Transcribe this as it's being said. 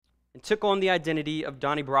and took on the identity of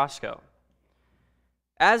Donnie Brasco.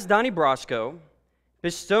 As Donnie Brasco,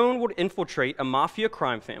 Pistone would infiltrate a mafia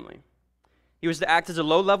crime family. He was to act as a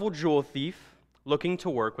low-level jewel thief looking to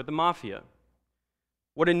work with the mafia.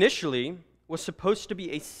 What initially was supposed to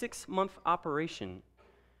be a 6-month operation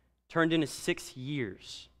turned into 6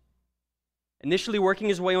 years. Initially working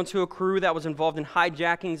his way onto a crew that was involved in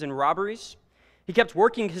hijackings and robberies, he kept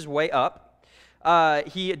working his way up.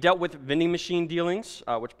 He dealt with vending machine dealings,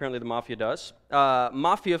 which apparently the mafia does,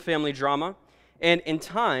 mafia family drama, and in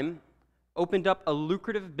time, opened up a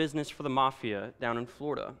lucrative business for the mafia down in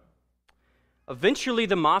Florida. Eventually,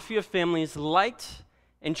 the mafia families liked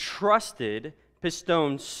and trusted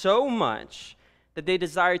Pistone so much that they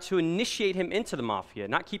desired to initiate him into the mafia,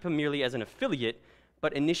 not keep him merely as an affiliate,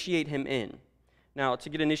 but initiate him in. Now, to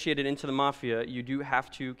get initiated into the mafia, you do have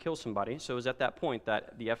to kill somebody, so it was at that point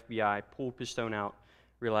that the FBI pulled Pistone out,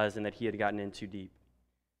 realizing that he had gotten in too deep.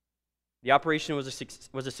 The operation was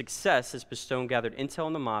a success as Pistone gathered intel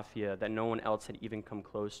on the mafia that no one else had even come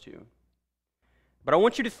close to. But I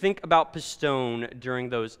want you to think about Pistone during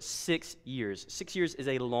those 6 years. 6 years is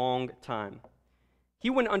a long time.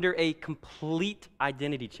 He went under a complete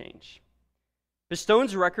identity change.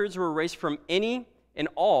 Pistone's records were erased from any and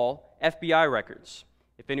all FBI records.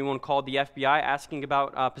 If anyone called the FBI asking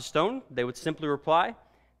about Pistone, they would simply reply,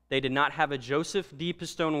 they did not have a Joseph D.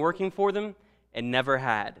 Pistone working for them and never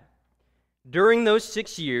had. During those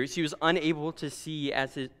 6 years, he was unable to see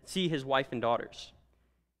his wife and daughters.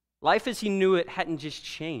 Life as he knew it hadn't just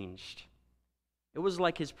changed. It was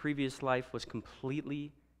like his previous life was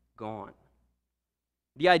completely gone.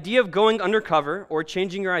 The idea of going undercover or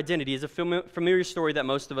changing your identity is a familiar story that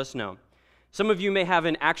most of us know. Some of you may have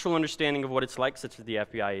an actual understanding of what it's like, such as the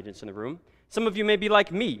FBI agents in the room. Some of you may be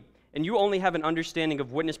like me, and you only have an understanding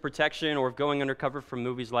of witness protection or of going undercover from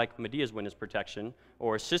movies like Medea's Witness Protection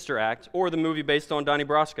or Sister Act or the movie based on Donnie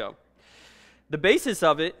Brasco. The basis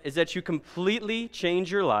of it is that you completely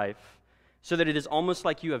change your life so that it is almost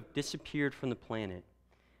like you have disappeared from the planet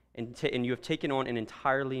and you have taken on an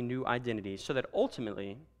entirely new identity so that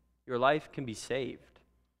ultimately your life can be saved.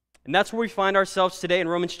 And that's where we find ourselves today in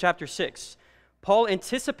Romans chapter 6. Paul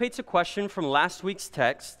anticipates a question from last week's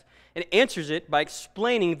text and answers it by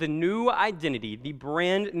explaining the new identity, the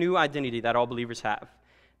brand new identity that all believers have.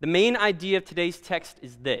 The main idea of today's text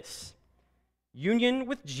is this: union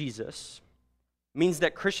with Jesus means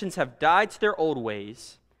that Christians have died to their old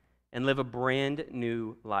ways and live a brand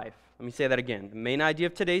new life. Let me say that again. The main idea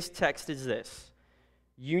of today's text is this: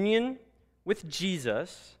 union with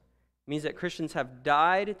Jesus means that Christians have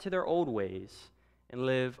died to their old ways and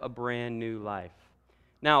live a brand new life.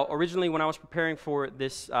 Now, originally when I was preparing for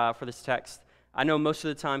this text, I know most of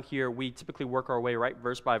the time here we typically work our way right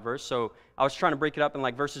verse by verse, so I was trying to break it up in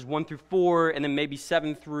like verses 1 through 4 and then maybe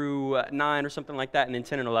 7 through 9 or something like that, and then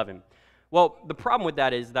 10 and 11. Well, the problem with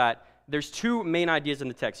that is that there's two main ideas in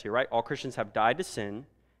the text here, right? All Christians have died to sin,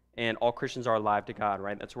 and all Christians are alive to God,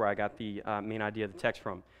 right? That's where I got the main idea of the text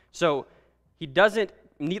from. So he doesn't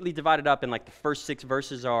neatly divide it up in like the first 6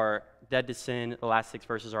 verses are dead to sin, the last 6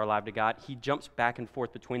 verses are alive to God. He jumps back and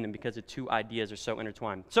forth between them because the two ideas are so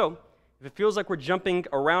intertwined. So if it feels like we're jumping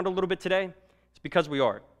around a little bit today, it's because we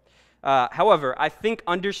are. However, I think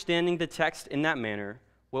understanding the text in that manner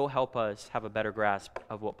will help us have a better grasp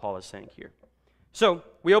of what Paul is saying here. So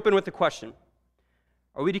we open with the question: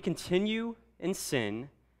 are we to continue in sin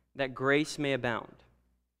that grace may abound?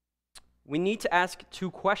 We need to ask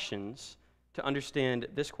 2 questions to understand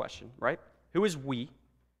this question, right? Who is we?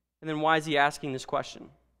 And then why is he asking this question,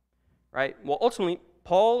 right? Well, ultimately,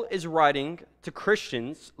 Paul is writing to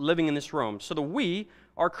Christians living in this Rome. So the we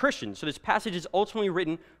are Christians. So this passage is ultimately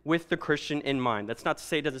written with the Christian in mind. That's not to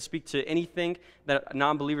say it doesn't speak to anything that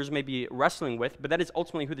non-believers may be wrestling with, but that is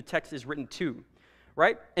ultimately who the text is written to,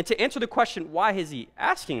 right? And to answer the question, why is he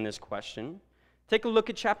asking this question, take a look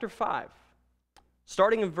at chapter 5.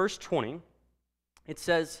 Starting in verse 20, it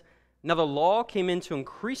says, "Now the law came in to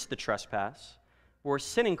increase the trespass, where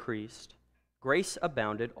sin increased, grace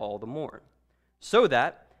abounded all the more. So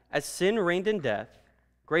that, as sin reigned in death,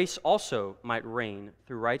 grace also might reign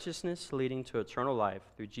through righteousness leading to eternal life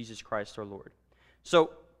through Jesus Christ our Lord."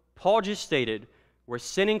 So Paul just stated, where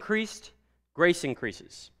sin increased, grace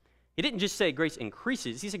increases. He didn't just say grace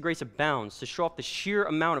increases, he said grace abounds to show off the sheer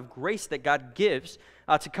amount of grace that God gives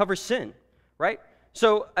to cover sin, right?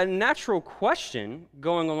 So a natural question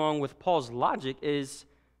going along with Paul's logic is,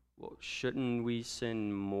 well, shouldn't we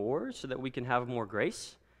sin more so that we can have more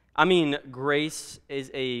grace? I mean, grace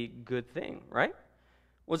is a good thing, right?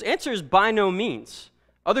 Well, his answer is by no means.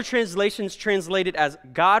 Other translations translate it as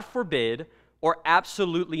God forbid or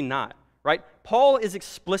absolutely not, right? Paul is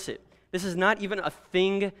explicit. This is not even a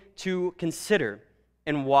thing to consider.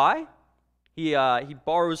 And why? He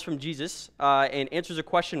borrows from Jesus and answers a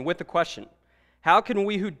question with a question. How can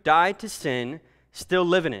we who died to sin still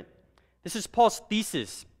live in it? This is Paul's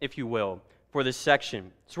thesis, if you will, for this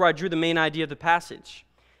section. It's where I drew the main idea of the passage.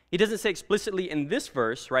 He doesn't say explicitly in this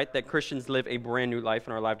verse, right, that Christians live a brand new life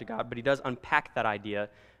and are alive to God, but he does unpack that idea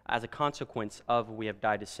as a consequence of we have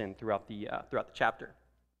died to sin throughout the chapter.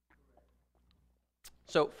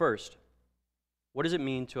 So first, what does it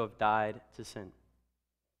mean to have died to sin?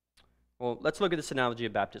 Well, let's look at this analogy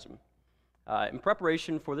of baptism. In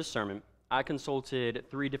preparation for this sermon, I consulted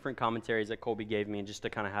 3 different commentaries that Colby gave me just to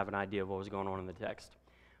kind of have an idea of what was going on in the text.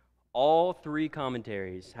 All 3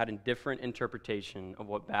 commentaries had a different interpretation of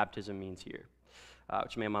what baptism means here,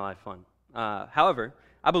 which made my life fun. However,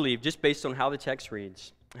 I believe, just based on how the text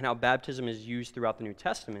reads and how baptism is used throughout the New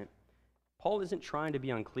Testament, Paul isn't trying to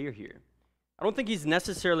be unclear here. I don't think he's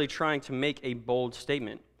necessarily trying to make a bold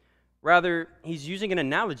statement. Rather, he's using an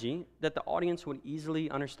analogy that the audience would easily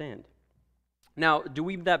understand. Now, do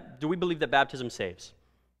we believe that baptism saves?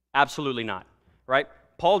 Absolutely not, right?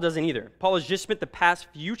 Paul doesn't either. Paul has just spent the past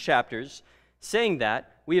few chapters saying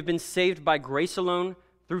that we have been saved by grace alone,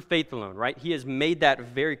 through faith alone, right? He has made that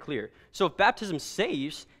very clear. So if baptism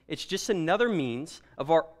saves, it's just another means of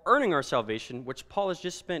our earning our salvation, which Paul has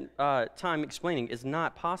just spent time explaining is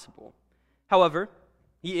not possible. However,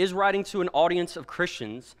 he is writing to an audience of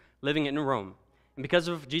Christians living in Rome. And because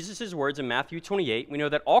of Jesus' words in Matthew 28, we know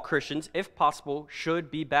that all Christians, if possible,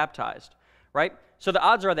 should be baptized, right? So the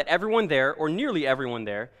odds are that everyone there, or nearly everyone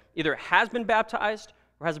there, either has been baptized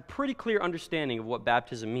or has a pretty clear understanding of what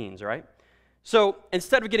baptism means, right? So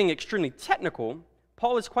instead of getting extremely technical,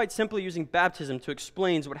 Paul is quite simply using baptism to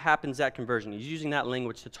explain what happens at conversion. He's using that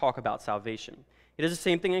language to talk about salvation. He does the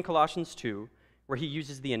same thing in Colossians 2, where he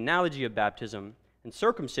uses the analogy of baptism and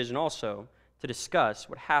circumcision also to discuss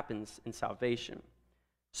what happens in salvation.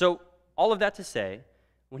 So all of that to say,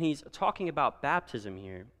 when he's talking about baptism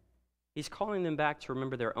here, he's calling them back to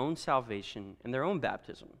remember their own salvation and their own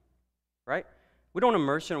baptism, right? We don't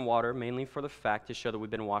immerse in water mainly for the fact to show that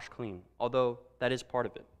we've been washed clean, although that is part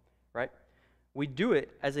of it, right? We do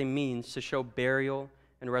it as a means to show burial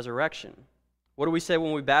and resurrection. What do we say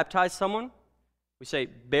when we baptize someone? We say,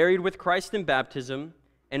 buried with Christ in baptism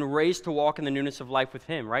and raised to walk in the newness of life with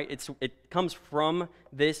him, right? It comes from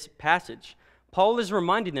this passage. Paul is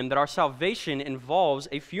reminding them that our salvation involves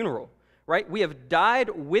a funeral, right? We have died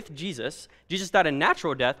with Jesus. Jesus died a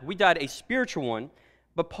natural death. We died a spiritual one.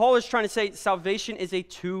 But Paul is trying to say salvation is a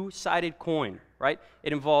two-sided coin, right?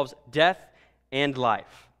 It involves death and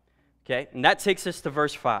life, okay? And that takes us to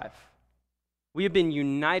verse 5. We have been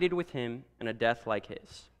united with him in a death like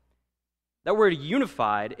his. That word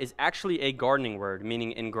unified is actually a gardening word,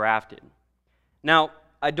 meaning engrafted. Now,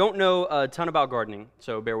 I don't know a ton about gardening,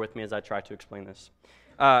 so bear with me as I try to explain this.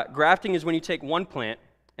 Grafting is when you take one plant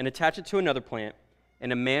and attach it to another plant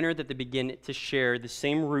in a manner that they begin to share the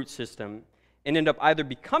same root system and end up either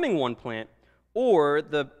becoming one plant or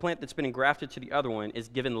the plant that's been engrafted to the other one is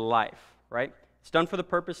given life, right? It's done for the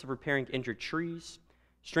purpose of repairing injured trees,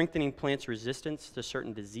 strengthening plants' resistance to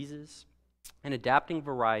certain diseases, and adapting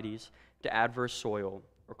varieties to adverse soil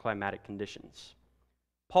or climatic conditions.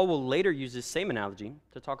 Paul will later use this same analogy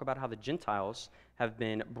to talk about how the Gentiles have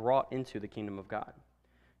been brought into the kingdom of God.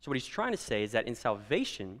 So what he's trying to say is that in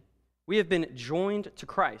salvation, we have been joined to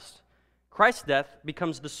Christ. Christ's death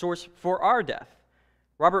becomes the source for our death.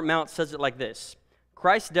 Robert Mount says it like this: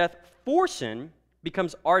 Christ's death for sin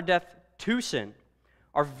becomes our death to sin.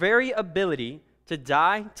 Our very ability to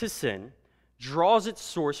die to sin draws its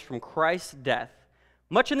source from Christ's death,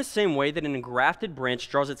 much in the same way that an engrafted branch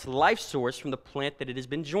draws its life source from the plant that it has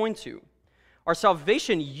been joined to. Our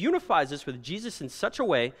salvation unifies us with Jesus in such a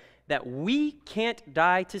way that we can't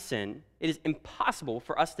die to sin. It is impossible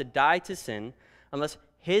for us to die to sin unless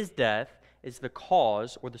his death is the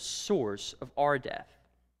cause or the source of our death.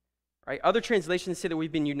 Right? Other translations say that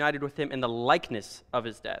we've been united with him in the likeness of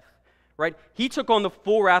his death. Right? He took on the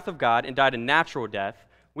full wrath of God and died a natural death.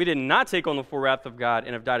 We did not take on the full wrath of God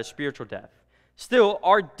and have died a spiritual death. Still,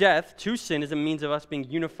 our death to sin is a means of us being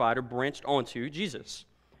unified or branched onto Jesus.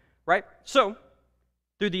 Right? So,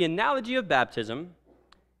 through the analogy of baptism,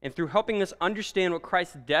 and through helping us understand what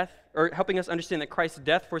Christ's death, or helping us understand that Christ's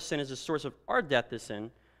death for sin is the source of our death to sin,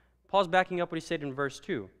 Paul's backing up what he said in verse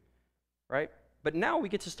 2, right? But now we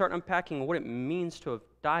get to start unpacking what it means to have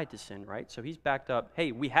died to sin, right? So he's backed up,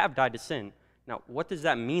 hey, we have died to sin. Now, what does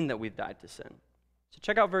that mean that we've died to sin? So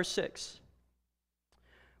check out verse 6.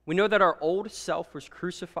 We know that our old self was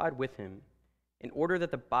crucified with him in order that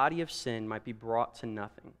the body of sin might be brought to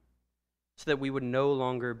nothing, so that we would no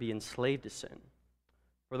longer be enslaved to sin.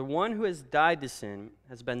 For the one who has died to sin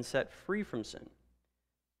has been set free from sin.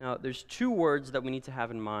 Now, there's two words that we need to have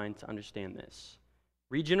in mind to understand this: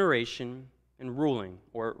 regeneration and ruling,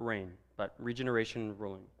 or reign, but regeneration and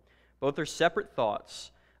ruling. Both are separate thoughts,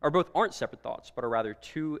 or both aren't separate thoughts, but are rather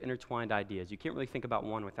two intertwined ideas. You can't really think about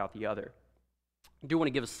one without the other. I do want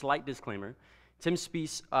to give a slight disclaimer. Tim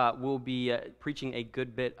Spees will be preaching a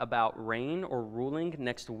good bit about reign or ruling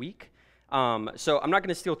next week. So I'm not going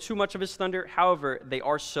to steal too much of his thunder. However, they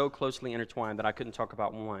are so closely intertwined that I couldn't talk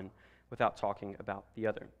about one without talking about the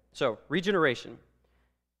other. So, regeneration.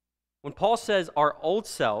 When Paul says our old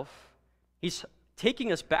self, he's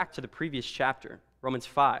taking us back to the previous chapter, Romans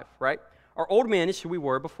 5, right? Our old man is who we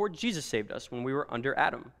were before Jesus saved us, when we were under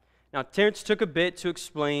Adam. Now, Terrence took a bit to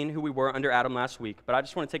explain who we were under Adam last week, but I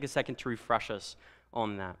just want to take a second to refresh us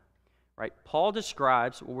on that, right? Paul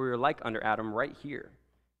describes what we were like under Adam right here.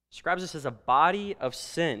 Describes us as a body of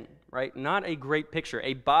sin, right? Not a great picture,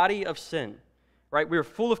 a body of sin, right? We are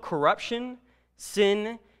full of corruption,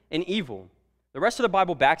 sin, and evil. The rest of the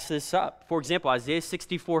Bible backs this up. For example, Isaiah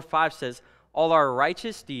 64:5 says, all our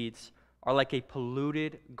righteous deeds are like a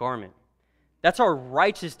polluted garment. That's our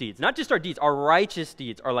righteous deeds, not just our deeds. Our righteous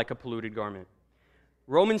deeds are like a polluted garment.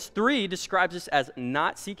 Romans 3 describes us as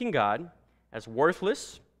not seeking God, as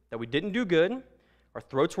worthless, that we didn't do good, our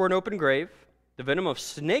throats were an open grave, the venom of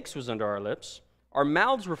snakes was under our lips, our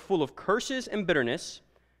mouths were full of curses and bitterness,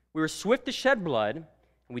 we were swift to shed blood, and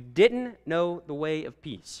we didn't know the way of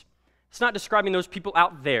peace. It's not describing those people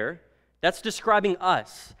out there. That's describing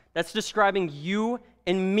us. That's describing you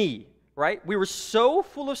and me, right? We were so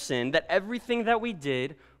full of sin that everything that we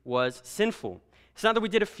did was sinful. It's not that we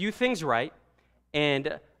did a few things right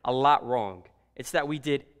and a lot wrong. It's that we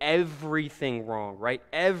did everything wrong, right?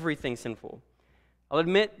 Everything sinful. I'll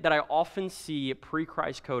admit that I often see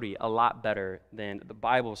pre-Christ Cody a lot better than the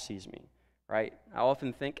Bible sees me, right? I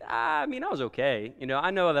often think, I was okay.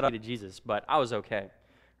 I know that I needed Jesus, but I was okay,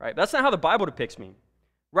 right? But that's not how the Bible depicts me.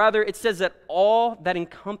 Rather, it says that all that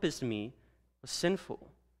encompassed me was sinful.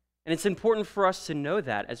 And it's important for us to know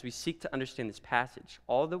that as we seek to understand this passage.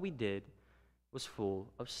 All that we did was full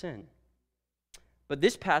of sin. But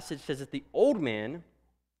this passage says that the old man,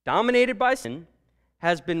 dominated by sin,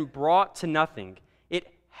 has been brought to nothing. It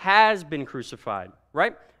has been crucified,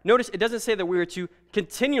 right? Notice it doesn't say that we are to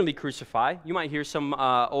continually crucify. You might hear some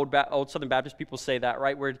old Southern Baptist people say that,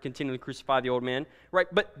 right? We're to continually crucify the old man, right?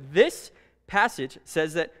 But this passage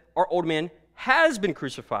says that our old man has been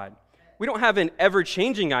crucified. We don't have an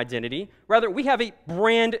ever-changing identity. Rather, we have a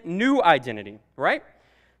brand new identity, right?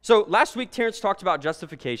 So last week, Terrence talked about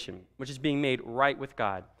justification, which is being made right with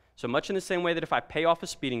God. So much in the same way that if I pay off a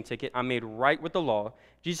speeding ticket, I'm made right with the law,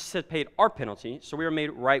 Jesus has paid our penalty, so we are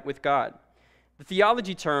made right with God. The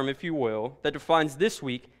theology term, if you will, that defines this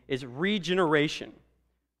week is regeneration.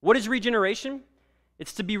 What is regeneration?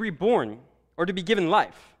 It's to be reborn or to be given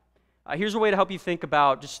life. Here's a way to help you think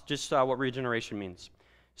about just what regeneration means.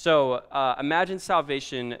 So imagine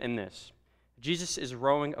salvation in this. Jesus is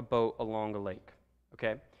rowing a boat along a lake,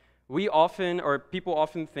 okay? People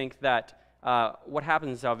often think that what happens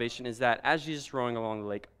in salvation is that as Jesus is rowing along the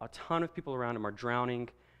lake, a ton of people around him are drowning,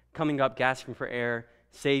 coming up, gasping for air,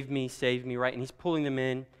 save me, right? And he's pulling them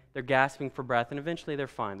in, they're gasping for breath, and eventually they're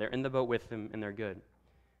fine. They're in the boat with him, and they're good.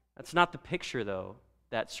 That's not the picture, though,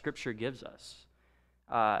 that Scripture gives us.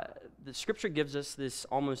 The Scripture gives us this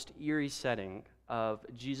almost eerie setting of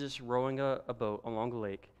Jesus rowing a boat along the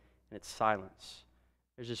lake, and it's silence.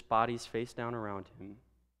 There's just bodies face down around him,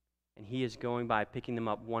 and he is going by, picking them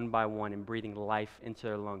up one by one and breathing life into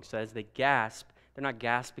their lungs. So as they gasp, they're not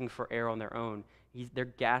gasping for air on their own. They're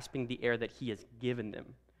gasping the air that he has given them,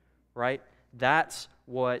 right? That's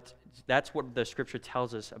what the Scripture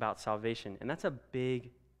tells us about salvation, and that's a big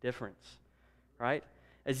difference, right?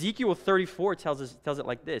 Ezekiel 34 tells it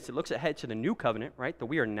like this. It looks ahead to the new covenant, right, that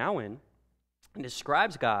we are now in, and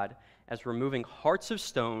describes God as removing hearts of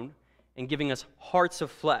stone and giving us hearts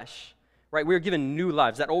of flesh, right? We are given new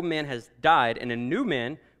lives. That old man has died, and a new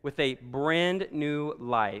man with a brand new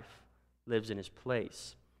life lives in his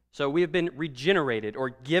place. So we have been regenerated or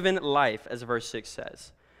given life, as verse 6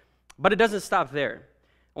 says. But it doesn't stop there.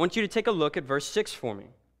 I want you to take a look at verse 6 for me,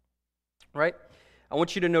 right? I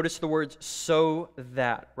want you to notice the words, so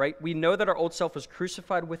that, right? We know that our old self was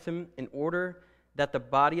crucified with him in order that the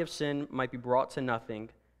body of sin might be brought to nothing,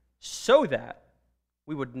 so that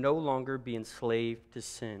we would no longer be enslaved to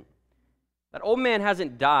sin. That old man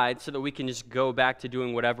hasn't died so that we can just go back to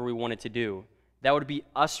doing whatever we wanted to do. That would be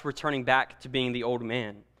us returning back to being the old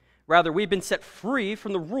man. Rather, we've been set free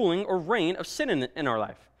from the ruling or reign of sin in our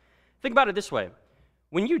life. Think about it this way.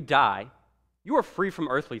 When you die, You are free from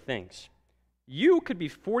earthly things. You could be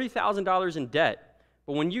 $40,000 in debt,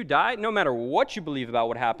 but when you die, no matter what you believe about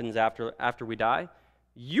what happens after we die,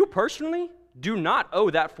 you personally do not owe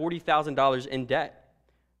that $40,000 in debt,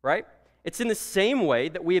 right? It's in the same way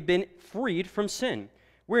that we have been freed from sin.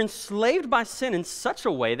 We're enslaved by sin in such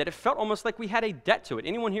a way that it felt almost like we had a debt to it.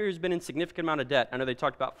 Anyone here who's been in a significant amount of debt, I know they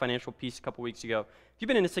talked about financial peace a couple weeks ago. If you've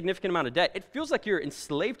been in a significant amount of debt, it feels like you're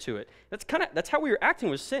enslaved to it. That's how we were acting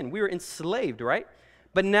with sin. We were enslaved, right?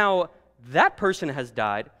 But now that person has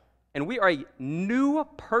died, and we are a new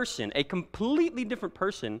person, a completely different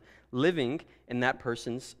person living in that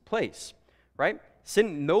person's place, right?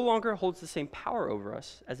 Sin no longer holds the same power over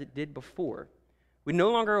us as it did before. We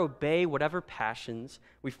no longer obey whatever passions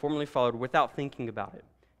we formerly followed without thinking about it.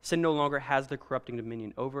 Sin no longer has the corrupting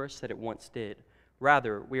dominion over us that it once did.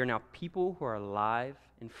 Rather, we are now people who are alive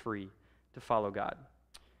and free to follow God.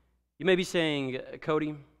 You may be saying,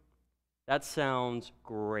 Cody, that sounds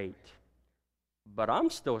great, but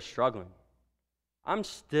I'm still struggling. I'm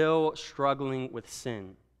still struggling with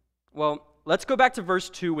sin. Well, let's go back to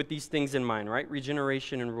verse 2 with these things in mind, right?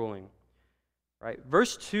 Regeneration and ruling. Right?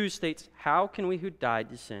 Verse 2 states, how can we who died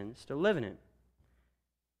to sin still live in it?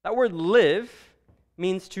 That word live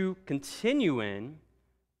means to continue in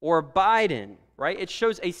or abide in, right? It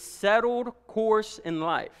shows a settled course in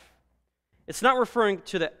life. It's not referring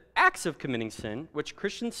to the acts of committing sin, which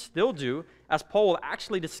Christians still do, as Paul will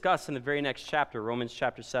actually discuss in the very next chapter, Romans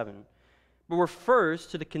chapter 7, but refers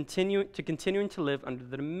to continuing to live under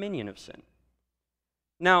the dominion of sin.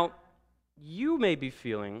 Now, you may be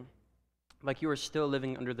feeling like you are still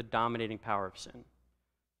living under the dominating power of sin.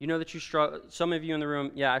 You know that you struggle. Some of you in the room,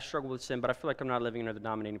 yeah, I struggle with sin, but I feel like I'm not living under the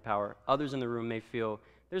dominating power. Others in the room may feel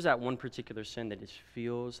there's that one particular sin that just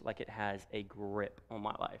feels like it has a grip on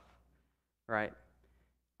my life, right?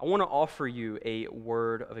 I want to offer you a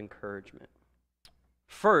word of encouragement.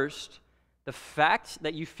 First, the fact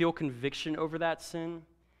that you feel conviction over that sin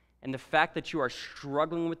and the fact that you are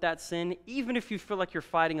struggling with that sin, even if you feel like you're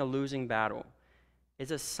fighting a losing battle, is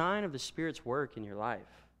a sign of the Spirit's work in your life,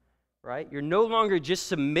 right? You're no longer just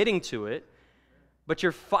submitting to it, but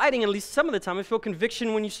you're fighting at least some of the time and feel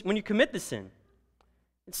conviction when you commit the sin.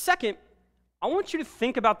 And second, I want you to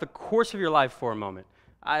think about the course of your life for a moment.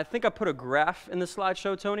 I think I put a graph in the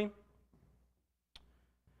slideshow, Tony.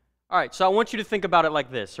 All right, so I want you to think about it like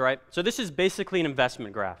this, right? So this is basically an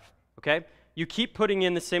investment graph, okay? You keep putting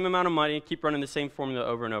in the same amount of money, keep running the same formula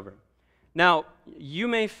over and over. Now, you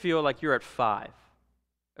may feel like you're at 5.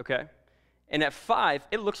 Okay? And at 5,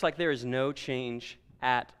 it looks like there is no change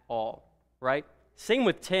at all, right? Same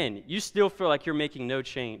with 10. You still feel like you're making no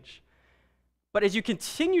change. But as you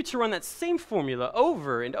continue to run that same formula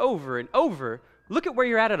over and over and over, look at where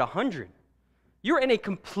you're at 100. You're in a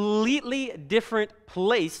completely different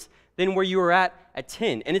place than where you were at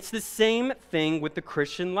 10. And it's the same thing with the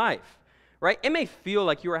Christian life, right? It may feel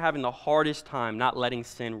like you are having the hardest time not letting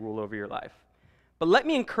sin rule over your life. But let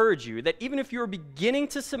me encourage you that even if you're beginning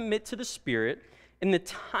to submit to the Spirit in the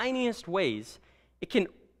tiniest ways, it can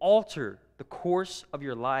alter the course of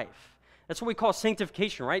your life. That's what we call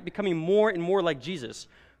sanctification, right? Becoming more and more like Jesus.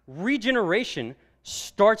 Regeneration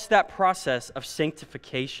starts that process of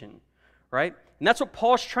sanctification, right? And that's what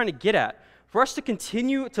Paul's trying to get at. For us to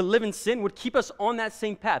continue to live in sin would keep us on that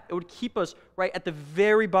same path. It would keep us right at the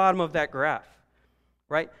very bottom of that graph,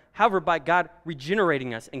 right? However, by God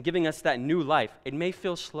regenerating us and giving us that new life, it may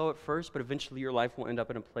feel slow at first, but eventually your life will end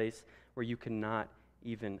up in a place where you cannot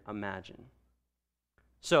even imagine.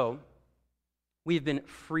 So, we've been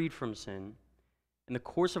freed from sin, and the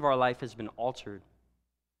course of our life has been altered.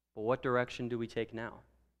 But what direction do we take now?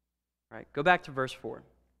 Right? Go back to verse 4.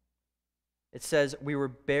 It says, we were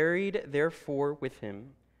buried, therefore, with him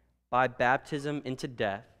by baptism into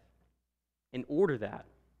death, in order that,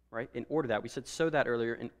 right? In order that, we said so that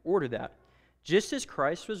earlier, in order that, just as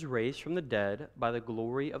Christ was raised from the dead by the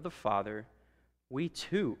glory of the Father, we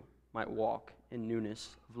too might walk in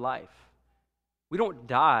newness of life. We don't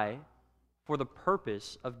die for the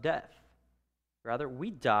purpose of death. Rather, we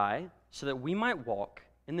die so that we might walk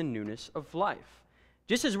in the newness of life.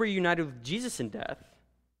 Just as we're united with Jesus in death,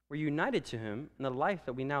 we're united to him in the life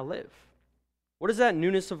that we now live. What does that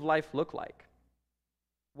newness of life look like?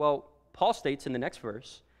 Well, Paul states in the next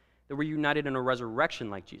verse that we're united in a resurrection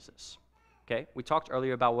like Jesus. Okay? We talked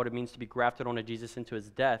earlier about what it means to be grafted onto Jesus into his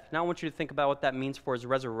death. Now I want you to think about what that means for his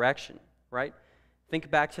resurrection, right? Think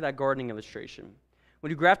back to that gardening illustration. When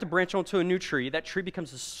you graft a branch onto a new tree, that tree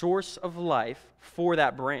becomes the source of life for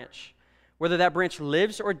that branch. Whether that branch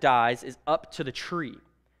lives or dies is up to the tree.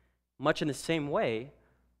 Much in the same way,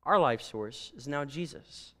 our life source is now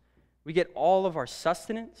Jesus. We get all of our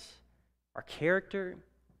sustenance, our character,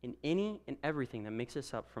 in any and everything that makes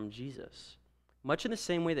us up from Jesus. Much in the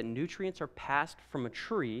same way that nutrients are passed from a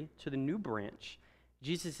tree to the new branch,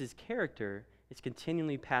 Jesus' character is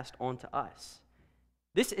continually passed on to us.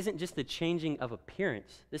 This isn't just the changing of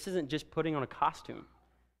appearance. This isn't just putting on a costume.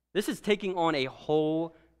 This is taking on a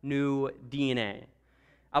whole new DNA.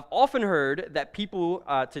 I've often heard that people,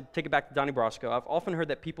 to take it back to Donnie Brasco, I've often heard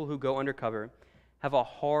that people who go undercover have a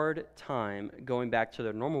hard time going back to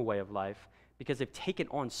their normal way of life because they've taken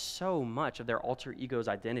on so much of their alter ego's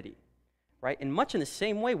identity, right? And much in the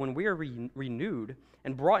same way, when we are renewed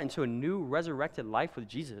and brought into a new resurrected life with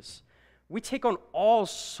Jesus, we take on all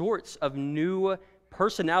sorts of new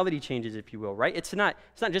personality changes, if you will, right? It's not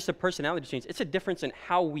just a personality change. It's a difference in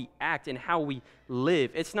how we act and how we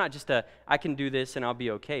live. It's not just I can do this and I'll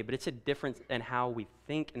be okay, but it's a difference in how we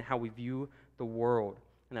think and how we view the world.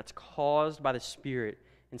 And that's caused by the Spirit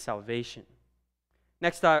in salvation.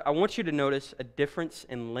 Next, I want you to notice a difference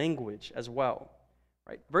in language as well.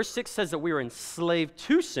 Right? Verse 6 says that we are enslaved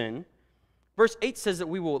to sin. Verse 8 says that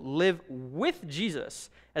we will live with Jesus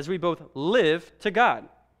as we both live to God.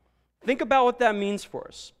 Think about what that means for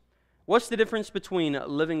us. What's the difference between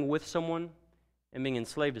living with someone and being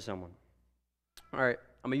enslaved to someone? All right,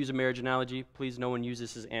 I'm going to use a marriage analogy. Please, no one use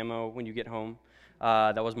this as ammo when you get home.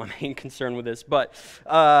 That was my main concern with this. But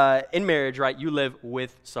in marriage, right, you live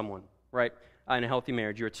with someone, right? In a healthy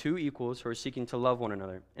marriage, you're two equals who are seeking to love one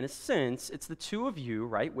another. In a sense, it's the two of you,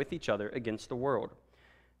 right, with each other against the world.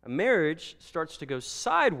 A marriage starts to go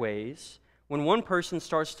sideways when one person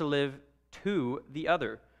starts to live to the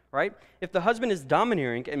other, right? If the husband is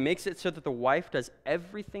domineering and makes it so that the wife does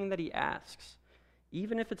everything that he asks,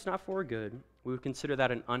 even if it's not for her good, we would consider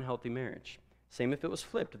that an unhealthy marriage. Same if it was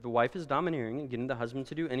flipped. If the wife is domineering and getting the husband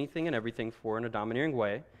to do anything and everything for her in a domineering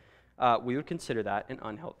way, we would consider that an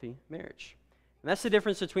unhealthy marriage. And that's the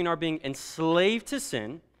difference between our being enslaved to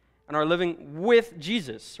sin and our living with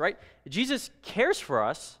Jesus, right? Jesus cares for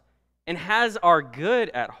us and has our good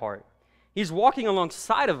at heart. He's walking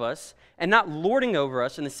alongside of us and not lording over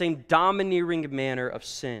us in the same domineering manner of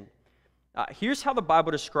sin. Here's how the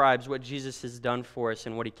Bible describes what Jesus has done for us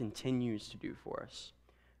and what he continues to do for us.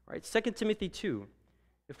 Right? 2 Timothy 2,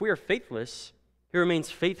 if we are faithless, he remains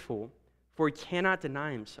faithful, for he cannot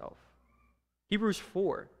deny himself. Hebrews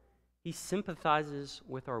 4, he sympathizes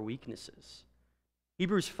with our weaknesses.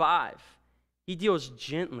 Hebrews 5, he deals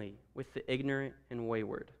gently with the ignorant and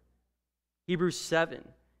wayward. Hebrews 7,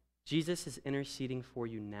 Jesus is interceding for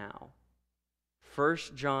you now. 1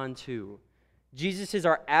 John 2, Jesus is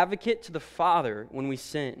our advocate to the Father when we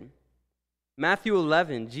sin. Matthew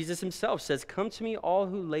 11, Jesus himself says, "Come to me, all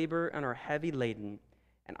who labor and are heavy laden,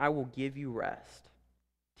 and I will give you rest.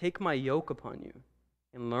 Take my yoke upon you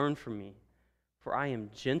and learn from me, for I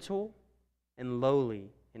am gentle and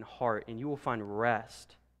lowly in heart, and you will find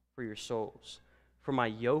rest for your souls. For my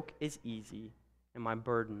yoke is easy and my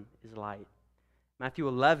burden is light." Matthew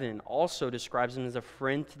 11 also describes him as a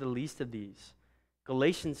friend to the least of these.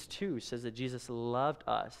 Galatians 2 says that Jesus loved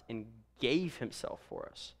us and gave himself for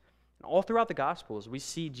us. And all throughout the Gospels, we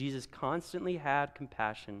see Jesus constantly had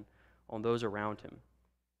compassion on those around him.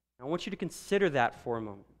 I want you to consider that for a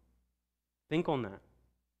moment. Think on that,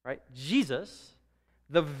 right? Jesus,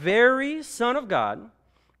 the very Son of God,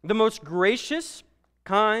 the most gracious,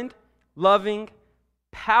 kind, loving,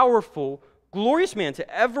 powerful, glorious man to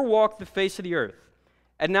ever walk the face of the earth.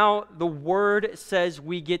 And now the Word says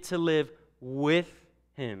we get to live with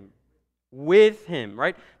him. With him,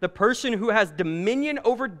 right? The person who has dominion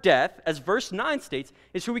over death, as verse 9 states,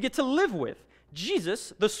 is who we get to live with.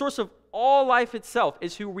 Jesus, the source of all life itself,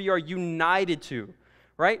 is who we are united to,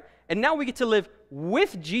 right? And now we get to live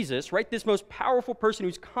with Jesus, right? This most powerful person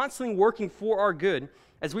who's constantly working for our good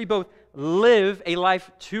as we both live a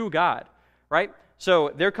life to God, right? So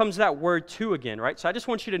there comes that word "to" again, right? So I just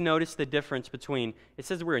want you to notice the difference between, it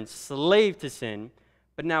says we're enslaved to sin,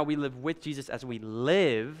 but now we live with Jesus as we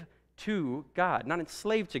live to God, not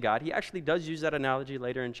enslaved to God. He actually does use that analogy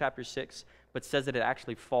later in chapter 6, but says that it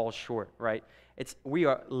actually falls short, right? We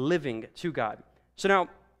are living to God. So now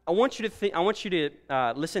I want you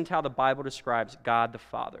to listen to how the Bible describes God the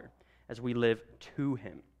Father as we live to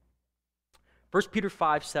him. 1 Peter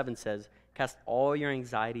 5:7 says, "Cast all your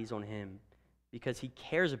anxieties on him because he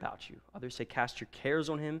cares about you." Others say, "Cast your cares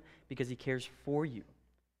on him because he cares for you."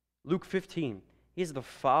 Luke 15, "He is the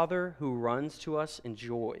Father who runs to us in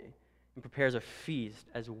joy and prepares a feast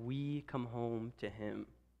as we come home to him."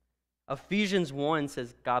 Ephesians 1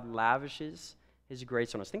 says God lavishes his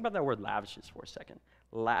grace on us. Think about that word "lavishes" for a second.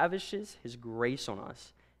 Lavishes his grace on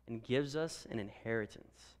us and gives us an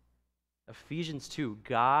inheritance. Ephesians 2,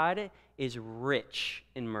 God is rich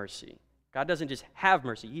in mercy. God doesn't just have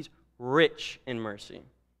mercy, he's rich in mercy,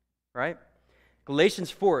 right? Galatians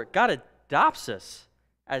 4, God adopts us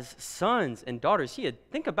as sons and daughters.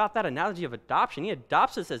 Think about that analogy of adoption. He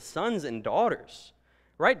adopts us as sons and daughters,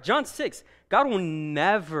 right? John 6, God will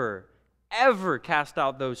never, ever cast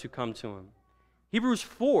out those who come to him. Hebrews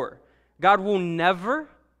 4, God will never,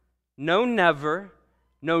 no never,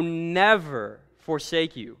 no never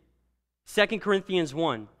forsake you. 2 Corinthians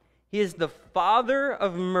 1, he is the Father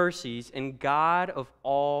of mercies and God of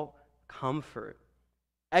all comfort.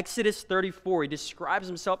 Exodus 34, he describes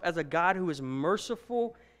himself as a God who is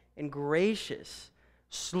merciful and gracious,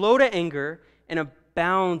 slow to anger, and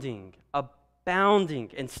abounding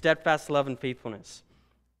in steadfast love and faithfulness.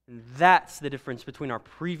 And that's the difference between our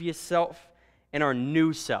previous self and our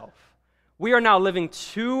new self. We are now living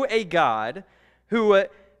to a God who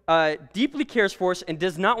deeply cares for us and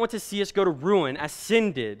does not want to see us go to ruin as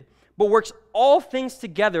sin did, but works all things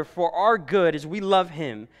together for our good as we love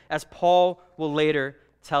him, as Paul will later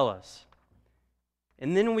tell us.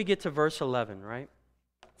 And then we get to verse 11, right?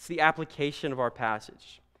 It's the application of our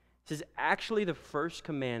passage. This is actually the first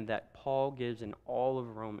command that Paul gives in all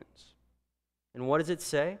of Romans. And what does it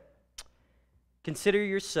say?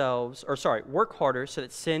 Work harder so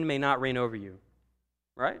that sin may not reign over you.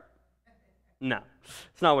 Right? No,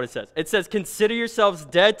 it's not what it says. It says, consider yourselves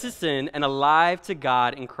dead to sin and alive to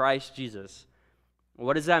God in Christ Jesus.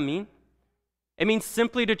 What does that mean? It means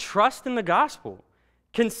simply to trust in the gospel.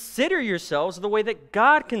 Consider yourselves the way that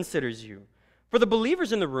God considers you. For the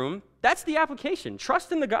believers in the room, that's the application.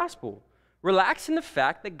 Trust in the gospel. Relax in the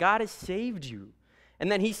fact that God has saved you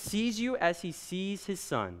and that he sees you as he sees his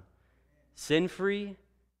son. Sin-free,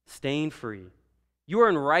 stain-free. You are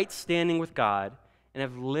in right standing with God and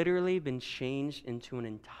have literally been changed into an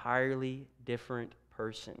entirely different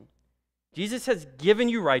person. Jesus has given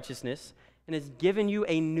you righteousness and has given you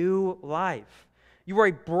a new life. You are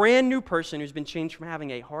a brand new person who's been changed from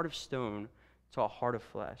having a heart of stone to a heart of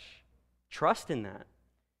flesh. Trust in that.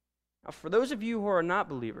 Now, for those of you who are not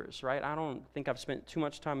believers, right, I don't think I've spent too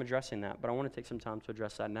much time addressing that, but I want to take some time to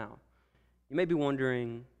address that now. You may be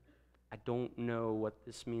wondering, I don't know what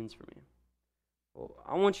this means for me. Well,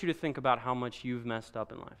 I want you to think about how much you've messed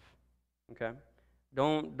up in life, okay?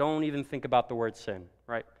 Don't even think about the word sin,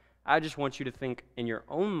 right? I just want you to think in your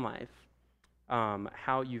own life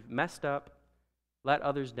how you've messed up, let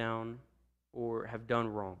others down, or have done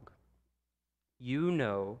wrong. You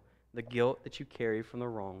know the guilt that you carry from the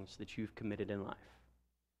wrongs that you've committed in life.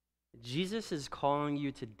 Jesus is calling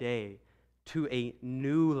you today to a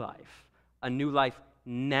new life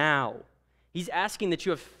now. He's asking that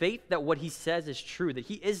you have faith that what he says is true, that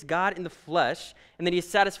he is God in the flesh, and that he has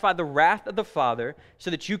satisfied the wrath of the Father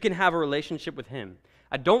so that you can have a relationship with him.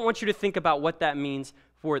 I don't want you to think about what that means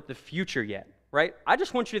for the future yet, right? I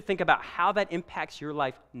just want you to think about how that impacts your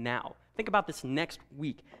life now. Think about this next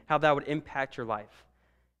week, how that would impact your life.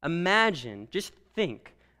 Imagine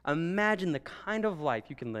the kind of life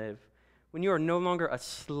you can live when you are no longer a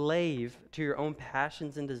slave to your own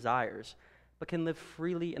passions and desires, but can live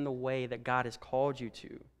freely in the way that God has called you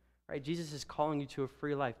to. Right? Jesus is calling you to a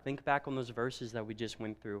free life. Think back on those verses that we just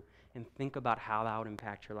went through and think about how that would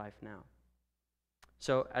impact your life now.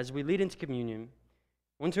 So as we lead into communion,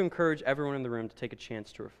 I want to encourage everyone in the room to take a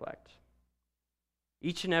chance to reflect.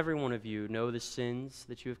 Each and every one of you know the sins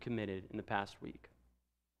that you have committed in the past week.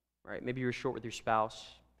 Right? Maybe you were short with your spouse.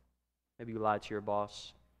 Maybe you lied to your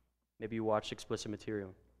boss. Maybe you watched explicit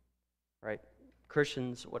material. Right?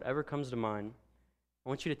 Christians, whatever comes to mind, I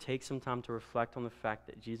want you to take some time to reflect on the fact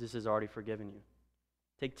that Jesus has already forgiven you.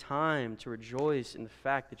 Take time to rejoice in the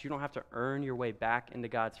fact that you don't have to earn your way back into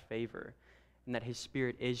God's favor, and that his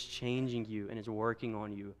Spirit is changing you and is working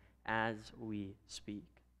on you as we speak.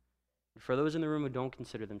 And for those in the room who don't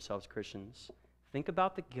consider themselves Christians, think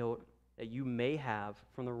about the guilt that you may have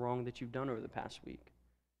from the wrong that you've done over the past week.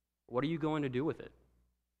 What are you going to do with it?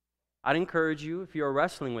 I'd encourage you, if you're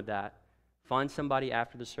wrestling with that, find somebody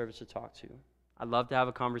after the service to talk to. I'd love to have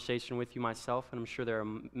a conversation with you myself, and I'm sure there are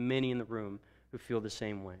many in the room who feel the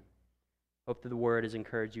same way. Hope that the word has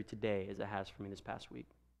encouraged you today as it has for me this past week.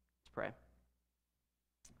 Let's pray.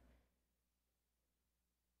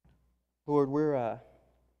 Lord, we're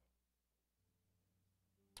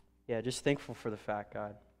just thankful for the fact,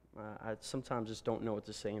 God. I sometimes just don't know what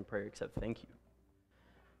to say in prayer except thank you.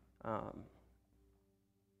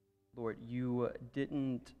 Lord, you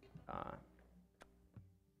didn't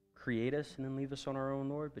create us and then leave us on our own,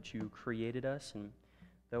 Lord, but you created us, and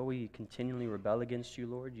though we continually rebel against you,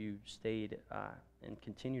 Lord, you stayed and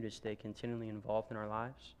continue to stay continually involved in our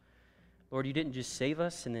lives. Lord, you didn't just save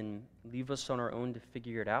us and then leave us on our own to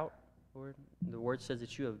figure it out. Lord. The word says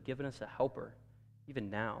that you have given us a helper, even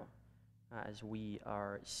now, as we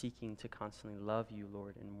are seeking to constantly love you,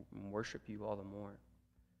 Lord, and worship you all the more.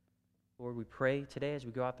 Lord, we pray today as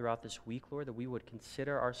we go out throughout this week, Lord, that we would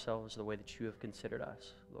consider ourselves the way that you have considered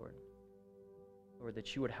us, Lord. Lord,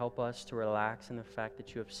 that you would help us to relax in the fact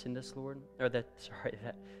that you have sinned us, Lord, or that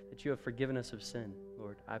you have forgiven us of sin,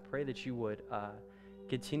 Lord. I pray that you would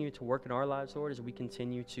continue to work in our lives, Lord, as we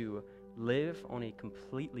continue to live on a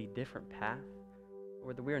completely different path,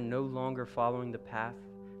 Lord, that we are no longer following the path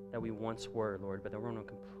that we once were, Lord, but that we're on a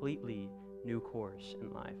completely new course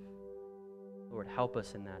in life. Lord, help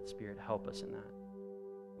us in that, Spirit, help us in that.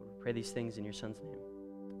 Lord, we pray these things in your Son's name.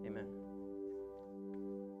 Amen.